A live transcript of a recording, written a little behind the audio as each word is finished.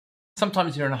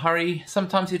Sometimes you're in a hurry,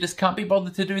 sometimes you just can't be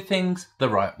bothered to do things the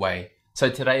right way.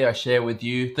 So today I share with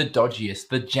you the dodgiest,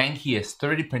 the jankiest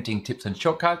 3D printing tips and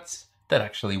shortcuts that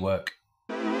actually work.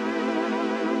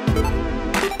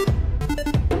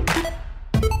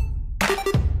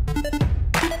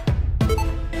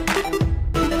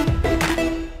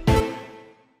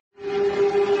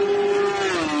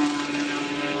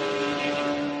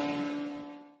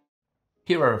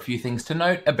 Here are a few things to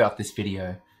note about this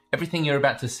video. Everything you're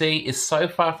about to see is so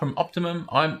far from optimum,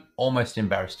 I'm almost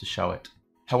embarrassed to show it.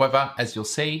 However, as you'll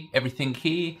see, everything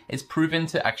here is proven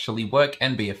to actually work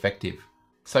and be effective.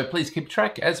 So please keep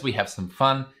track as we have some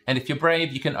fun, and if you're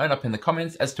brave, you can own up in the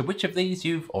comments as to which of these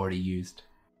you've already used.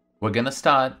 We're gonna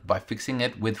start by fixing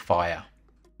it with fire.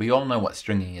 We all know what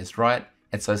stringing is, right?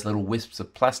 It's those little wisps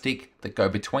of plastic that go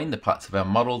between the parts of our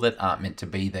model that aren't meant to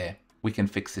be there. We can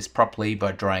fix this properly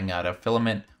by drying out our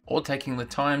filament or taking the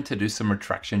time to do some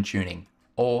retraction tuning.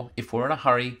 Or if we're in a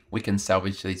hurry, we can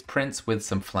salvage these prints with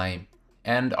some flame.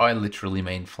 And I literally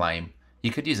mean flame.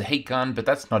 You could use a heat gun, but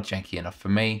that's not janky enough for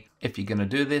me. If you're gonna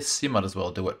do this, you might as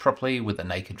well do it properly with a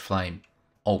naked flame.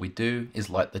 All we do is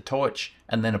light the torch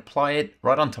and then apply it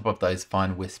right on top of those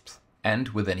fine wisps. And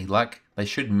with any luck, they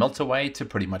should melt away to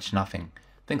pretty much nothing.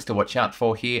 Things to watch out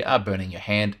for here are burning your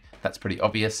hand, that's pretty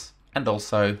obvious. And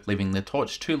also leaving the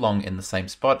torch too long in the same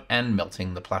spot and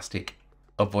melting the plastic.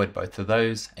 Avoid both of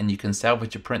those and you can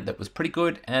salvage a print that was pretty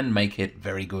good and make it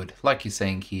very good, like you're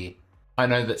seeing here. I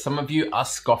know that some of you are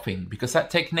scoffing because that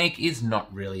technique is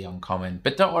not really uncommon,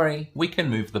 but don't worry, we can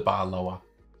move the bar lower.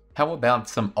 How about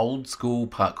some old school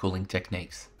part cooling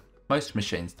techniques? Most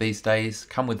machines these days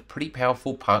come with pretty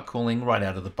powerful part cooling right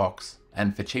out of the box,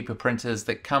 and for cheaper printers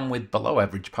that come with below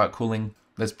average part cooling,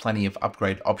 there's plenty of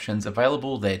upgrade options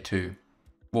available there too.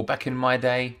 Well, back in my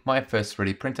day, my first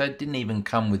 3D printer didn't even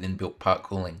come with inbuilt part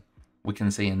cooling. We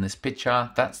can see in this picture,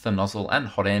 that's the nozzle and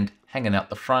hot end hanging out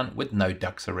the front with no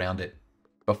ducts around it.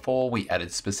 Before we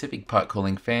added specific part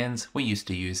cooling fans, we used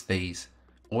to use these.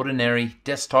 Ordinary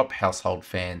desktop household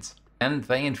fans. And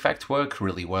they in fact work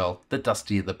really well, the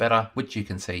dustier the better, which you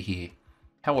can see here.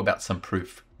 How about some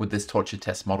proof with this torture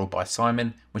test model by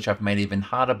Simon, which I've made even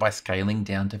harder by scaling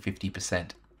down to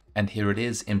 50%. And here it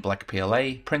is in black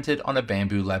PLA, printed on a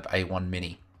Bamboo Lab A1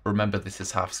 Mini. Remember, this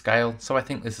is half scale, so I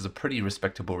think this is a pretty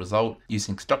respectable result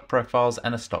using stock profiles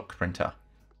and a stock printer.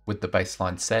 With the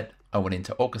baseline set, I went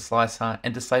into Orca Slicer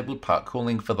and disabled part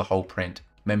cooling for the whole print,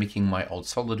 mimicking my old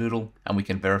Solidoodle, and we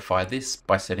can verify this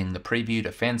by setting the preview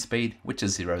to fan speed, which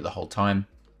is 0 the whole time.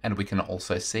 And we can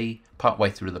also see, partway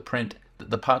through the print, that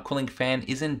the part cooling fan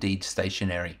is indeed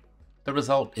stationary. The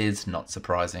result is not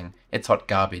surprising, it's hot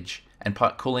garbage, and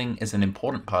part cooling is an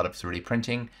important part of 3D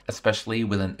printing, especially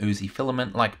with an oozy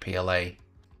filament like PLA.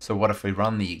 So what if we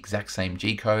run the exact same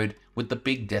G-code with the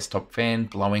big desktop fan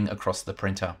blowing across the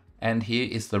printer? And here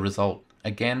is the result.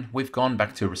 Again, we've gone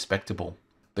back to respectable.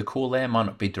 The cool air might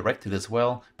not be directed as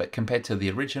well, but compared to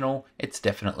the original, it's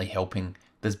definitely helping.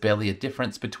 There's barely a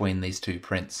difference between these two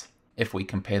prints. If we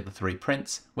compare the three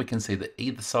prints, we can see that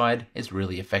either side is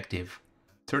really effective.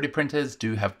 3D printers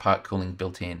do have part cooling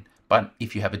built in, but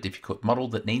if you have a difficult model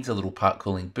that needs a little part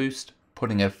cooling boost,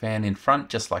 putting a fan in front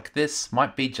just like this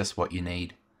might be just what you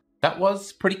need. That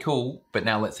was pretty cool, but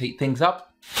now let's heat things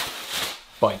up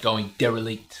by going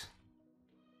Derelicte.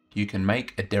 You can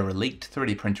make a Derelicte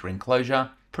 3D printer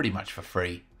enclosure pretty much for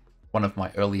free. One of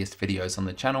my earliest videos on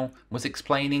the channel was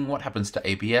explaining what happens to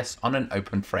ABS on an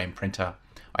open frame printer.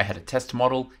 I had a test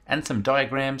model and some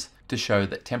diagrams to show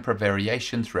that temperature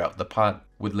variation throughout the part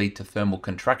would lead to thermal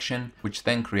contraction, which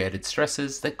then created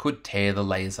stresses that could tear the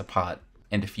layers apart.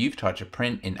 And if you've tried to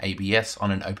print in ABS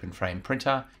on an open frame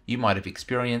printer, you might have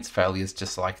experienced failures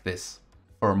just like this.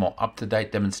 For a more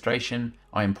up-to-date demonstration,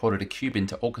 I imported a cube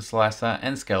into Orca Slicer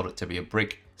and scaled it to be a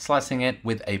brick, slicing it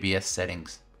with ABS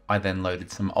settings. I then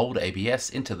loaded some old ABS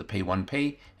into the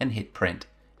P1P and hit print.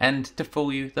 And to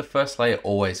fool you, the first layer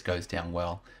always goes down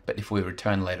well, but if we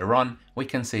return later on, we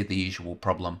can see the usual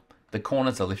problem. The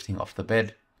corners are lifting off the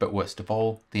bed, but worst of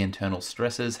all, the internal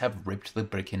stresses have ripped the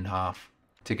brick in half.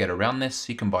 To get around this,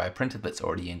 you can buy a printer that's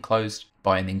already enclosed,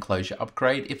 buy an enclosure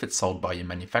upgrade if it's sold by your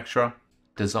manufacturer,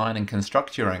 design and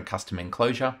construct your own custom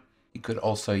enclosure. You could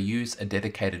also use a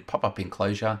dedicated pop-up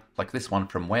enclosure, like this one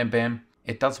from Wham Bam.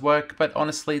 It does work, but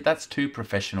honestly, that's too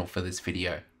professional for this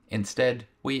video. Instead,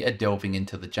 we are delving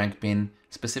into the jank bin,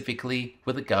 specifically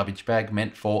with a garbage bag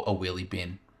meant for a wheelie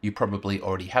bin. You probably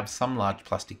already have some large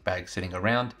plastic bag sitting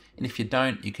around, and if you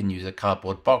don't, you can use a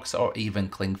cardboard box or even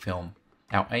cling film.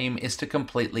 Our aim is to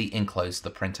completely enclose the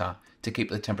printer, to keep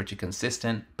the temperature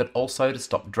consistent, but also to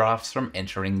stop drafts from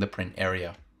entering the print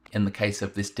area. In the case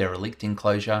of this Derelicte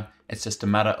enclosure, it's just a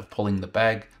matter of pulling the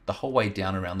bag the whole way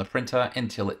down around the printer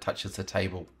until it touches the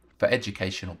table. For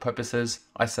educational purposes,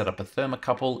 I set up a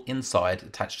thermocouple inside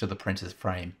attached to the printer's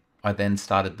frame. I then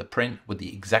started the print with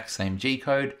the exact same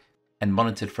G-code and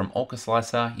monitored from Orca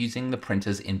Slicer using the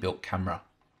printer's inbuilt camera.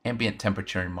 Ambient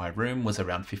temperature in my room was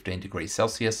around 15 degrees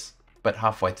Celsius, but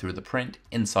halfway through the print,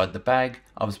 inside the bag,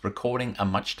 I was recording a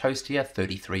much toastier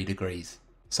 33 degrees.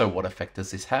 So what effect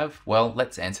does this have? Well,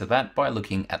 let's answer that by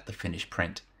looking at the finished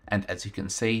print. And as you can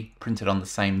see, printed on the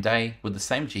same day with the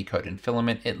same G-code and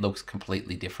filament, it looks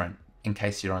completely different. In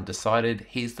case you're undecided,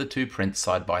 here's the two prints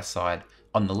side by side.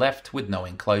 On the left with no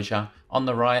enclosure, on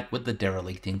the right with the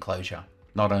Derelicte enclosure.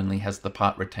 Not only has the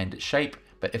part retained its shape,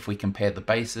 but if we compare the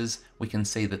bases, we can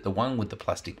see that the one with the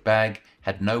plastic bag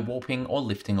had no warping or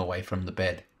lifting away from the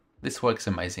bed. This works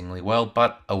amazingly well,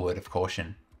 but a word of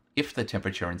caution. If the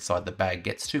temperature inside the bag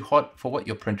gets too hot for what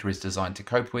your printer is designed to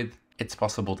cope with, it's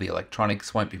possible the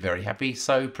electronics won't be very happy,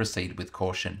 so proceed with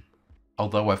caution.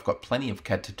 Although I've got plenty of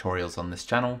CAD tutorials on this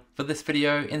channel, for this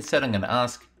video instead I'm going to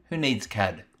ask, who needs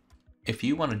CAD? If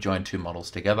you want to join two models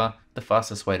together, the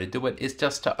fastest way to do it is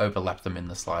just to overlap them in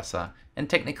the slicer, and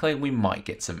technically we might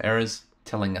get some errors,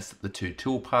 telling us that the two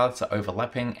tool paths are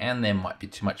overlapping and there might be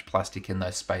too much plastic in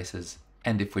those spaces.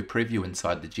 And if we preview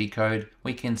inside the G-code,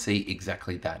 we can see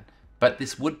exactly that. But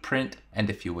this would print, and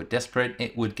if you were desperate,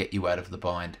 it would get you out of the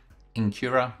bind. In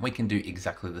Cura, we can do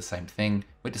exactly the same thing,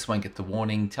 we just won't get the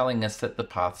warning telling us that the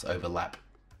paths overlap.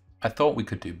 I thought we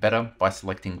could do better by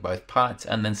selecting both parts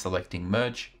and then selecting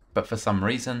merge, but for some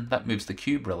reason that moves the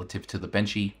cube relative to the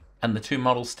benchy, and the two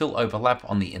models still overlap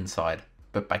on the inside.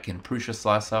 But back in Prusa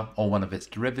Slicer or one of its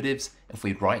derivatives, if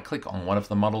we right click on one of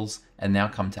the models and now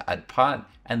come to add part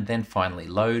and then finally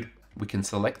load, we can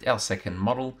select our second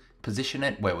model, position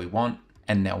it where we want,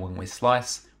 and now when we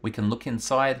slice, we can look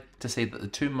inside to see that the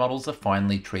two models are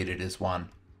finally treated as one.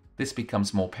 This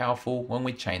becomes more powerful when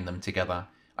we chain them together.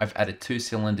 I've added two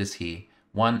cylinders here,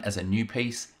 one as a new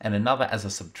piece and another as a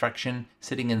subtraction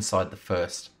sitting inside the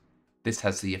first. This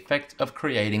has the effect of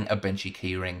creating a benchy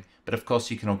keyring, but of course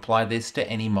you can apply this to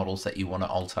any models that you want to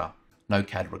alter. No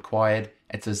CAD required,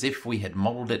 it's as if we had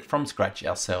modelled it from scratch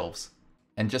ourselves.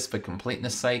 And just for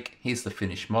completeness sake, here's the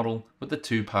finished model with the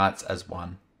two parts as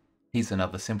one. Here's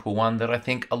another simple one that I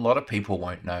think a lot of people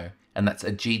won't know, and that's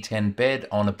a G10 bed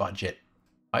on a budget.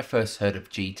 I first heard of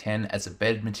G10 as a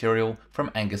bed material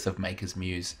from Angus of Maker's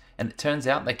Muse, and it turns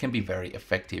out they can be very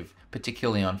effective,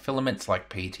 particularly on filaments like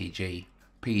PETG.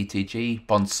 PETG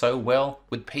bonds so well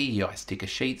with PEI sticker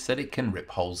sheets that it can rip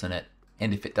holes in it,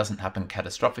 and if it doesn't happen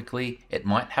catastrophically, it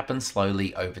might happen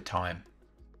slowly over time.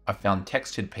 I found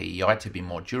textured PEI to be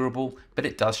more durable, but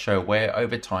it does show wear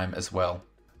over time as well.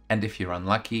 And if you're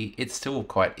unlucky, it's still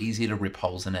quite easy to rip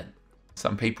holes in it.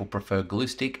 Some people prefer glue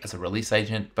stick as a release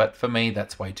agent, but for me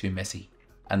that's way too messy.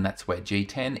 And that's where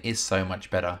G10 is so much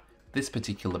better. This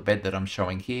particular bed that I'm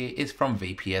showing here is from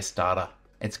VPS Data.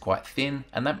 It's quite thin,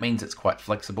 and that means it's quite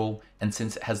flexible, and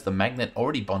since it has the magnet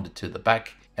already bonded to the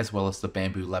back, as well as the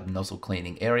Bamboo Lab nozzle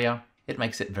cleaning area, it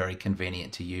makes it very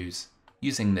convenient to use.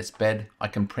 Using this bed, I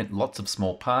can print lots of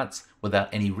small parts without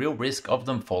any real risk of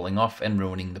them falling off and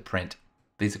ruining the print.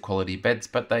 These are quality beds,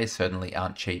 but they certainly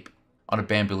aren't cheap. On a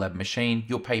Bamboo Lab machine,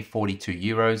 you'll pay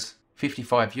 €42,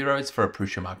 €55 for a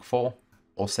Prusa Mark IV,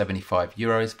 or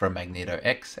 €75 for a Magneto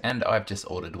X, and I've just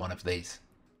ordered one of these.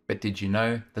 But did you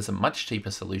know there's a much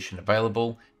cheaper solution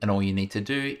available, and all you need to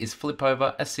do is flip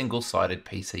over a single-sided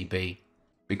PCB.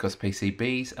 Because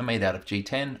PCBs are made out of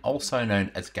G10, also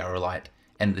known as Derelicte,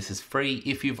 and this is free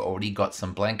if you've already got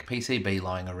some blank PCB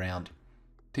lying around.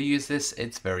 To use this,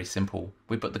 it's very simple.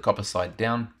 We put the copper side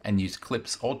down and use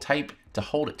clips or tape to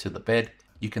hold it to the bed.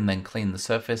 You can then clean the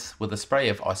surface with a spray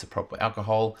of isopropyl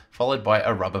alcohol followed by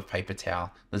a rub of paper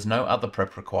towel. There's no other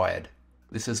prep required.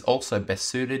 This is also best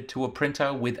suited to a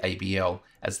printer with ABL,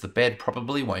 as the bed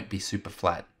probably won't be super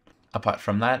flat. Apart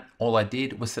from that, all I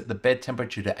did was set the bed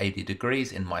temperature to 80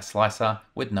 degrees in my slicer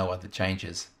with no other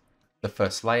changes. The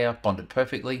first layer bonded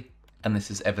perfectly, and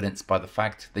this is evidenced by the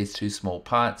fact these two small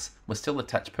parts were still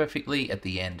attached perfectly at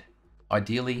the end.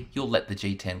 Ideally, you'll let the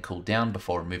G10 cool down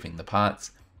before removing the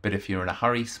parts, but if you're in a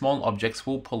hurry, small objects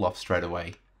will pull off straight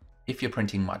away. If you're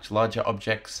printing much larger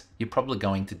objects, you're probably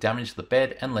going to damage the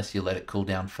bed unless you let it cool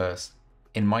down first.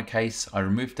 In my case, I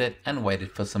removed it and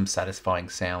waited for some satisfying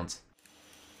sounds.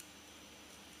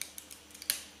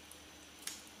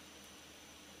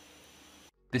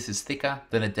 This is thicker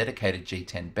than a dedicated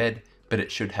G10 bed, but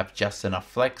it should have just enough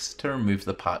flex to remove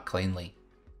the part cleanly.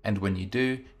 And when you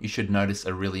do, you should notice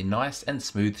a really nice and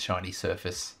smooth shiny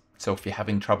surface. So if you're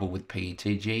having trouble with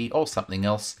PETG or something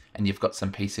else and you've got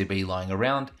some PCB lying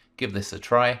around, give this a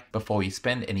try before you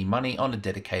spend any money on a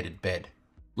dedicated bed.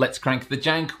 Let's crank the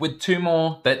jank with two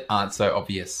more that aren't so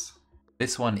obvious.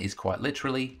 This one is quite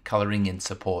literally colouring in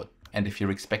support. And if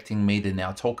you're expecting me to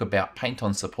now talk about paint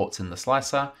on supports in the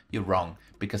slicer, you're wrong,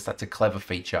 because that's a clever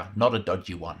feature, not a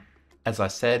dodgy one. As I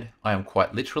said, I am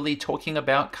quite literally talking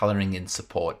about colouring in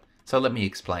support, so let me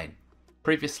explain.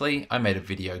 Previously, I made a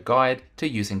video guide to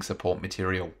using support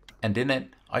material, and in it,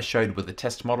 I showed with a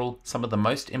test model some of the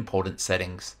most important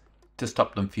settings. To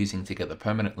stop them fusing together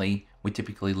permanently, we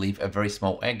typically leave a very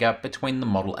small air gap between the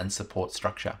model and support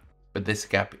structure. But this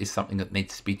gap is something that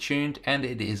needs to be tuned, and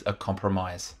it is a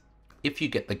compromise. If you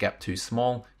get the gap too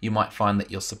small, you might find that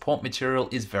your support material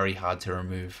is very hard to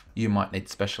remove. You might need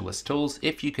specialist tools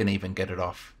if you can even get it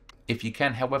off. If you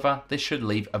can, however, this should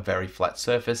leave a very flat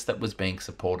surface that was being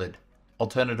supported.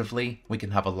 Alternatively, we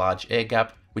can have a large air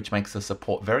gap, which makes the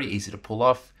support very easy to pull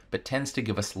off, but tends to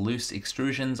give us loose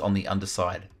extrusions on the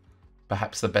underside.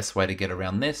 Perhaps the best way to get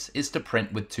around this is to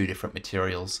print with two different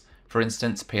materials. For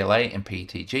instance, PLA and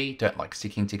PETG don't like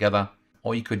sticking together,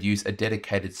 or you could use a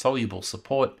dedicated soluble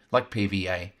support like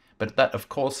PVA, but that of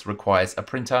course requires a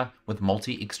printer with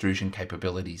multi-extrusion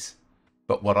capabilities.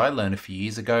 But what I learned a few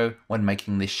years ago when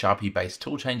making this Sharpie based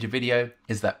tool changer video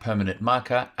is that permanent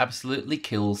marker absolutely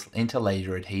kills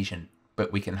interlayer adhesion,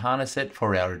 but we can harness it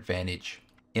for our advantage.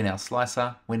 In our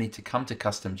slicer, we need to come to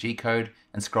custom G-code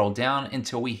and scroll down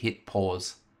until we hit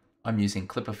pause. I'm using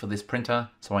Clipper for this printer,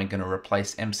 so I'm going to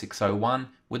replace M601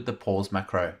 with the pause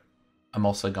macro. I'm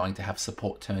also going to have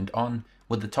support turned on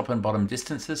with the top and bottom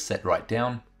distances set right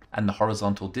down and the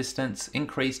horizontal distance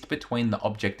increased between the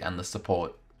object and the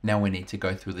support. Now we need to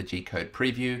go through the G-code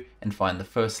preview and find the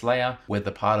first layer where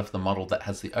the part of the model that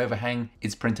has the overhang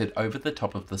is printed over the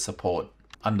top of the support.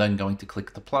 I'm then going to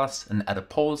click the plus and add a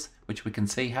pause, which we can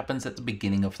see happens at the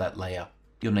beginning of that layer.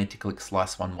 You'll need to click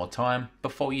slice one more time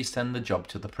before you send the job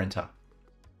to the printer.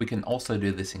 We can also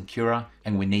do this in Cura,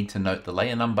 and we need to note the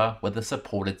layer number where the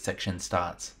supported section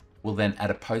starts. We'll then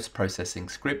add a post-processing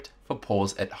script for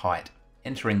pause at height,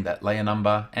 entering that layer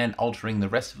number and altering the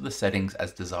rest of the settings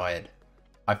as desired.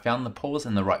 I found the pause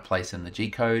in the right place in the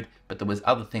G-code, but there was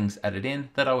other things added in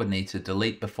that I would need to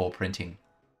delete before printing.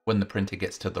 When the printer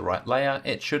gets to the right layer,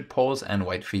 it should pause and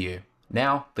wait for you.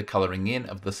 Now, the colouring in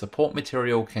of the support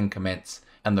material can commence,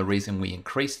 and the reason we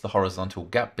increase the horizontal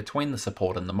gap between the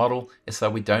support and the model is so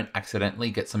we don't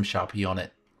accidentally get some Sharpie on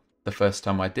it. The first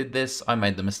time I did this, I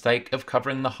made the mistake of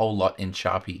covering the whole lot in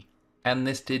Sharpie, and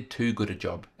this did too good a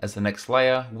job, as the next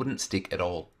layer wouldn't stick at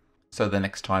all. So the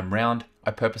next time round,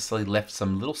 I purposely left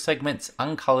some little segments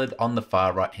uncoloured on the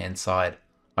far right hand side.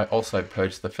 I also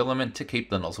purged the filament to keep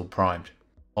the nozzle primed.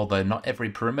 Although not every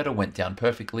perimeter went down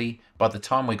perfectly, by the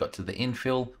time we got to the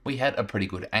infill, we had a pretty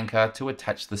good anchor to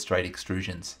attach the straight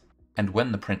extrusions. And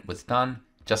when the print was done,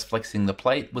 just flexing the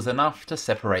plate was enough to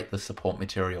separate the support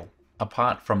material.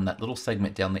 Apart from that little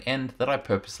segment down the end that I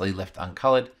purposely left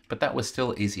uncoloured, but that was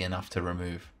still easy enough to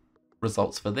remove.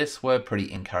 Results for this were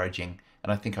pretty encouraging,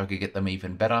 and I think I could get them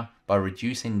even better by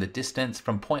reducing the distance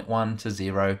from 0.1 to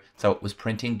 0 so it was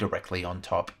printing directly on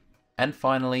top. And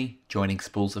finally, joining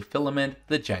spools of filament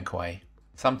the jank way.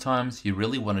 Sometimes you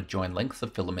really want to join lengths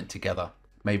of filament together.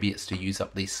 Maybe it's to use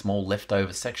up these small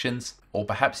leftover sections, or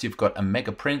perhaps you've got a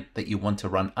mega print that you want to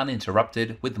run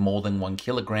uninterrupted with more than 1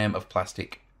 kilogram of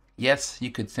plastic. Yes, you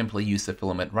could simply use the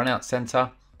filament runout sensor,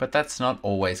 but that's not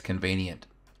always convenient.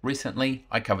 Recently,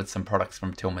 I covered some products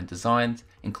from Tillman Designs,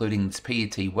 including this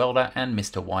PET welder and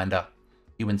Mr. Winder.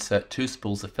 You insert 2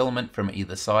 spools of filament from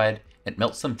either side, it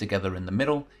melts them together in the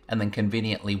middle, and then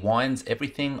conveniently winds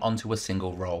everything onto a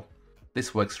single roll.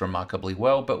 This works remarkably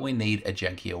well, but we need a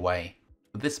jankier way.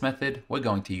 For this method, we're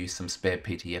going to use some spare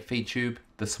PTFE tube.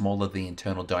 The smaller the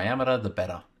internal diameter, the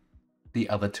better. The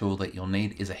other tool that you'll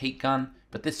need is a heat gun,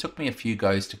 but this took me a few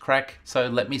goes to crack, so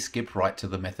let me skip right to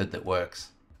the method that works.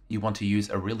 You want to use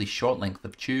a really short length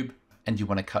of tube, and you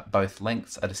want to cut both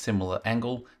lengths at a similar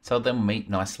angle so they'll meet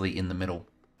nicely in the middle.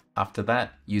 After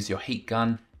that, use your heat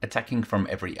gun, attacking from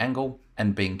every angle,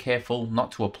 and being careful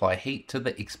not to apply heat to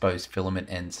the exposed filament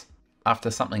ends. After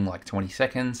something like 20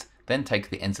 seconds, then take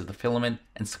the ends of the filament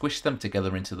and squish them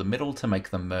together into the middle to make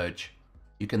them merge.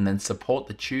 You can then support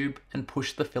the tube and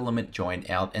push the filament join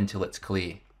out until it's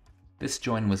clear. This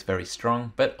join was very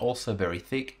strong, but also very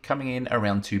thick, coming in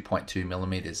around 2.2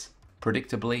 millimeters.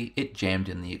 Predictably, it jammed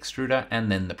in the extruder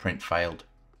and then the print failed.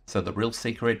 So the real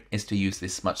secret is to use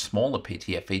this much smaller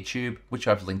PTFE tube, which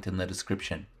I've linked in the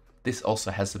description. This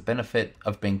also has the benefit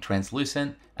of being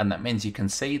translucent, and that means you can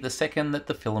see the second that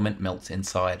the filament melts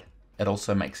inside. It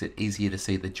also makes it easier to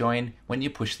see the join when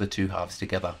you push the two halves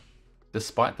together.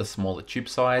 Despite the smaller tube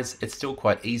size, it's still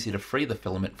quite easy to free the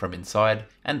filament from inside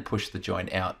and push the join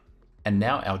out. And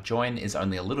now our join is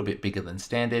only a little bit bigger than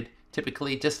standard,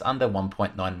 typically just under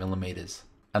 1.9 millimeters.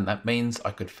 And that means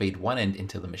I could feed one end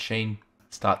into the machine,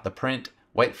 start the print,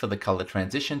 wait for the color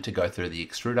transition to go through the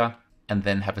extruder, and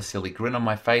then have a silly grin on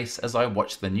my face as I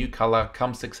watch the new color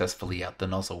come successfully out the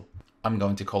nozzle. I'm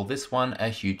going to call this one a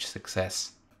huge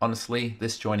success. Honestly,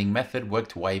 this joining method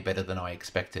worked way better than I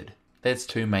expected. There's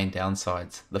two main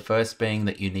downsides. The first being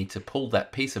that you need to pull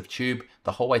that piece of tube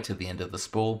the whole way to the end of the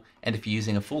spool, and if you're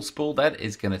using a full spool, that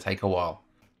is going to take a while.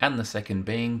 And the second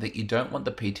being that you don't want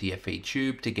the PTFE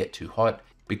tube to get too hot,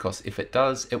 because if it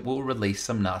does, it will release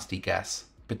some nasty gas,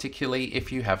 particularly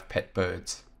if you have pet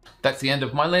birds. That's the end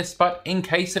of my list, but in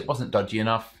case it wasn't dodgy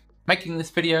enough, making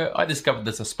this video, I discovered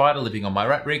there's a spider living on my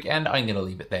rat rig and I'm going to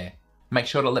leave it there. Make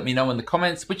sure to let me know in the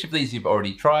comments which of these you've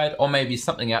already tried, or maybe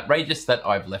something outrageous that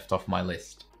I've left off my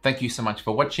list. Thank you so much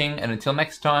for watching, and until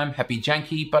next time, happy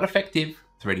janky but effective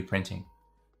 3D printing.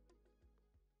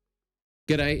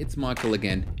 G'day, it's Michael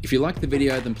again. If you liked the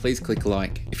video, then please click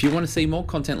like. If you want to see more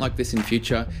content like this in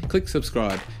future, click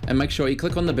subscribe and make sure you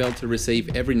click on the bell to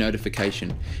receive every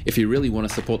notification. If you really want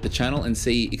to support the channel and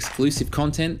see exclusive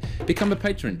content, become a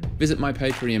patron. Visit my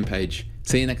Patreon page.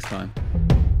 See you next time.